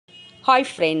Hi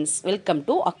friends, welcome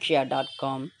to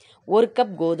akshya.com. ஒரு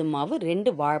cup கோதுமை மாவு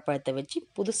 2 வாழைப்பழத்தை வச்சு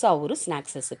புதுசாக ஒரு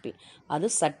ஸ்நாக்ஸ் ரெசிபி. அது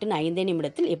சட்டுன்னு 5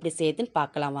 நிமிடத்தில் எப்படி செய்யுதுன்னு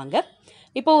பார்க்கலாம் வாங்க.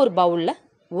 இப்போ ஒரு பவுலில்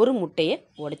ஒரு முட்டையை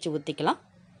உடைச்சி ஊற்றிக்கலாம்.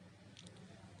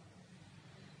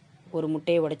 ஒரு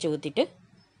முட்டையை உடைச்சி ஊற்றிட்டு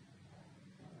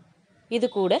இது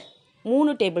கூட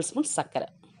 3 டேபிள் ஸ்பூன்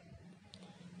சர்க்கரை.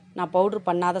 நான் பவுட்ரு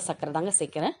பண்ணாத சர்க்கரை தாங்க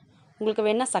சேர்க்குறேன். உங்களுக்கு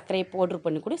வேணால் சர்க்கரையை பவுட்ரு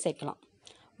பண்ணி கூட சேர்க்கலாம்.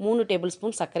 3 டேபிள்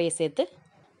ஸ்பூன் சர்க்கரையை சேர்த்து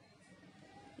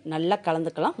நல்லா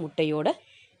கலந்துக்கலாம். முட்டையோட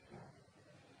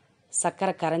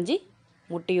சர்க்கரை கரைஞ்சி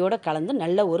முட்டையோடு கலந்து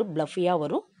நல்ல ஒரு ப்ளஃபியாக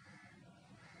வரும்.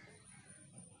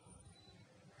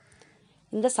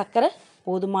 இந்த சர்க்கரை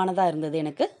போதுமானதாக இருந்தது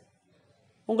எனக்கு.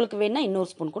 உங்களுக்கு வேணால்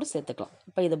இன்னொரு ஸ்பூன் கூட சேர்த்துக்கலாம்.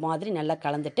 இப்போ இது மாதிரி நல்லா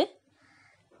கலந்துட்டு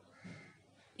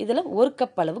இதில் ஒரு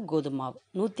கப் அளவு கோதுமை மாவு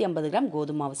 150 கிராம்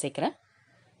கோதுமை மாவு சேர்க்குறேன்.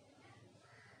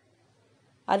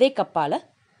 அதே கப்பால்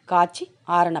காய்ச்சி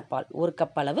ஆறின பால் ஒரு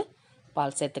கப் அளவு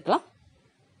பால் சேர்த்துக்கலாம்.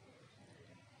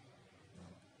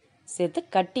 சேர்த்து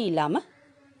கட்டி இல்லாமல்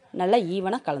நல்லா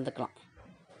ஈவனாக கலந்துக்கலாம்.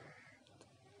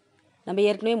 நம்ம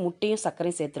ஏற்கனவே முட்டையும்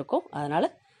சர்க்கரையும் சேர்த்துருக்கோம். அதனால்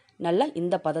நல்லா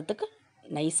இந்த பதத்துக்கு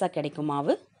நைஸாக கிடைக்கும்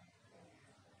மாவு.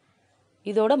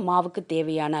 இதோட மாவுக்கு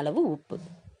தேவையான அளவு உப்பு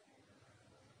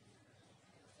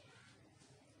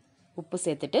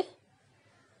சேர்த்துட்டு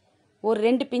ஒரு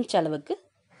 2 பிஞ்ச் அளவுக்கு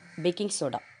பேக்கிங்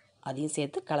சோடா அதையும்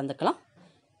சேர்த்து கலந்துக்கலாம்.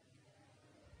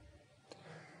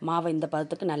 மாவை இந்த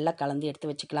பதத்துக்கு நல்லா கலந்து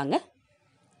எடுத்து வச்சுக்கலாங்க.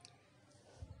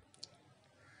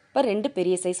 இப்போ 2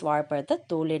 பெரிய சைஸ் வாழைப்பழத்தை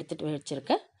தோல் எடுத்துகிட்டு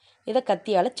வச்சுருக்கேன். இதை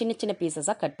கத்தியால் சின்ன சின்ன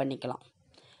பீசஸாக கட் பண்ணிக்கலாம்.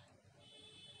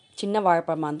 சின்ன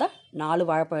வாழைப்பழமாக இருந்தால் 4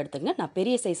 வாழைப்பழம் எடுத்துங்க. நான்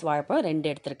பெரிய சைஸ் வாழைப்பழம் 2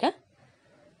 எடுத்திருக்கேன்.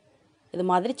 இது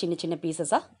மாதிரி சின்ன சின்ன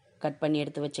பீசஸாக கட் பண்ணி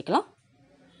எடுத்து வச்சுக்கலாம்.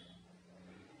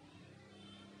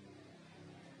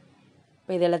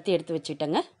 இப்போ இது எல்லாத்தையும் எடுத்து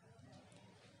வச்சுட்டேங்க.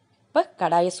 இப்போ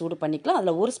கடாயை சூடு பண்ணிக்கலாம்.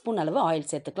 அதில் 1 ஸ்பூன் அளவு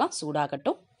ஆயில் சேர்த்துக்கலாம்.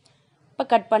 சூடாகட்டும். இப்போ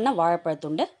கட் பண்ண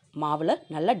வாழைப்பழத்துண்டை மாவில்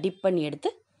நல்லா டிப் பண்ணி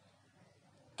எடுத்து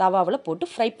தவாவில் போட்டு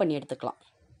ஃப்ரை பண்ணி எடுத்துக்கலாம்.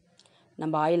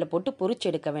 நம்ம ஆயிலில் போட்டு பொரிச்சு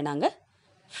எடுக்க வேணாங்க.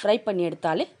 ஃப்ரை பண்ணி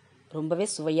எடுத்தாலே ரொம்பவே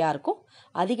சுவையாக இருக்கும்.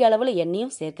 அதிக அளவில்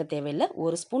எண்ணெயும் சேர்க்க தேவையில்லை.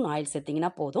 1 ஸ்பூன் ஆயில்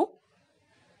சேர்த்திங்கன்னா போதும்.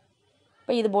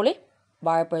 இப்போ இது போல்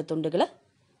வாழைப்பழ துண்டுகளை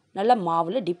நல்லா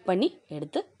மாவில் டிப் பண்ணி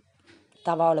எடுத்து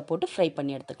தவாவில் போட்டு ஃப்ரை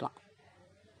பண்ணி எடுத்துக்கலாம்.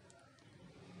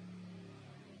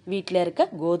 வீட்டில்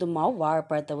இருக்க கோதுமை மாவு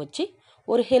வாழைப்பழத்தை வச்சு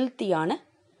ஒரு ஹெல்த்தியான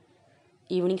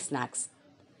ஈவினிங் ஸ்நாக்ஸ்.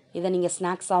 இதை நீங்கள்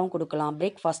ஸ்நாக்ஸாகவும் கொடுக்கலாம்,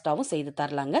 பிரேக்ஃபாஸ்ட்டாகவும் செய்து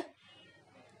தரலாங்க.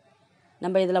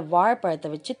 நம்ம இதில் வாழைப்பழத்தை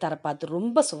வச்சு தரப்பாத்து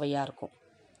ரொம்ப சுவையாக இருக்கும்.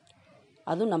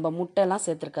 அதுவும் நம்ம முட்டைலாம்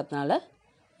சேர்த்துருக்கிறதுனால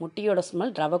முட்டையோட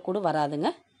ஸ்மெல் ரவை கூட வராதுங்க.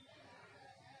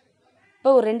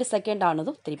 இப்போ ஒரு 2 செகண்ட்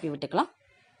ஆனதும் திருப்பி விட்டுக்கலாம்.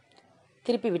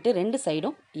 திருப்பி விட்டு 2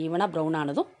 சைடும் ஈவனாக ப்ரௌன்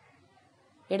ஆனதும்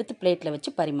எடுத்து பிளேட்டில்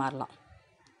வச்சு பரிமாறலாம்.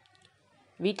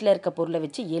 வீட்டில் இருக்க பொருளை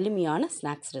வச்சு எளிமையான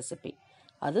ஸ்நாக்ஸ் ரெசிபி.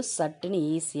 அது சட்டுன்னு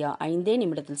ஈஸியாக 5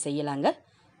 நிமிடத்தில் செய்யலாங்க.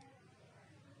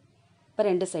 இப்போ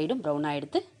 2 சைடும் ப்ரௌனாக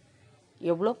எடுத்து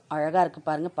எவ்வளோ அழகாக இருக்குது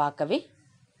பாருங்கள். பார்க்கவே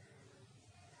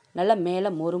நல்லா மேலே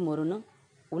மொறுன்னு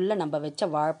உள்ளே நம்ம வச்ச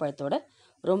வாழைப்பழத்தோட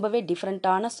ரொம்பவே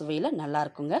டிஃப்ரெண்ட்டான சுவையில் நல்லா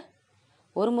இருக்குங்க.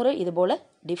 ஒரு முறை இது போல்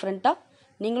டிஃப்ரெண்ட்டாக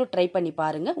நீங்களும் ட்ரை பண்ணி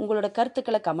பாருங்கள். உங்களோட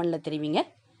கருத்துக்களை கமெண்டில் தெரிவிங்க.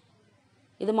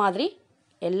 இது மாதிரி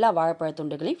எல்லா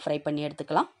வாழைப்பழத்துண்டுகளையும் ஃப்ரை பண்ணி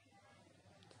எடுத்துக்கலாம்.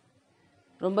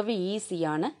 ரொம்பவே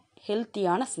ஈஸியான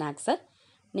ஹெல்த்தியான ஸ்நாக்ஸை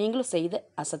நீங்களும் செய்து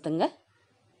அசத்துங்க.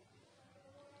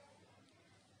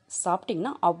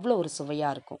 சாப்பிட்டிங்கன்னா அவ்வளோ ஒரு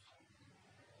சுவையாக இருக்கும்.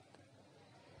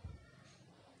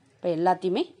 இப்போ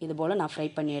எல்லாத்தையுமே இது போல் நான் ஃப்ரை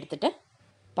பண்ணி எடுத்துட்டேன்.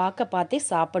 பார்த்தே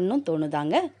சாப்பிட்ணும்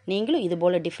தோணுதாங்க. நீங்களும் இது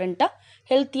போல் டிஃப்ரெண்ட்டாக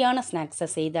ஹெல்த்தியான ஸ்நாக்ஸை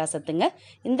செய்து அசத்துங்க.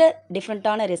 இந்த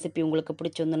டிஃப்ரெண்ட்டான ரெசிபி உங்களுக்கு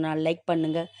பிடிச்சிருந்ததுன்னா லைக்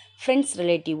பண்ணுங்கள். ஃப்ரெண்ட்ஸ்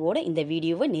ரிலேட்டிவோடு இந்த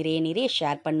வீடியோவை நிறைய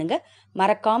ஷேர் பண்ணுங்கள்.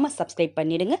 மறக்காமல் சப்ஸ்கிரைப்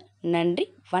பண்ணிவிடுங்க. நன்றி,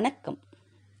 வணக்கம்.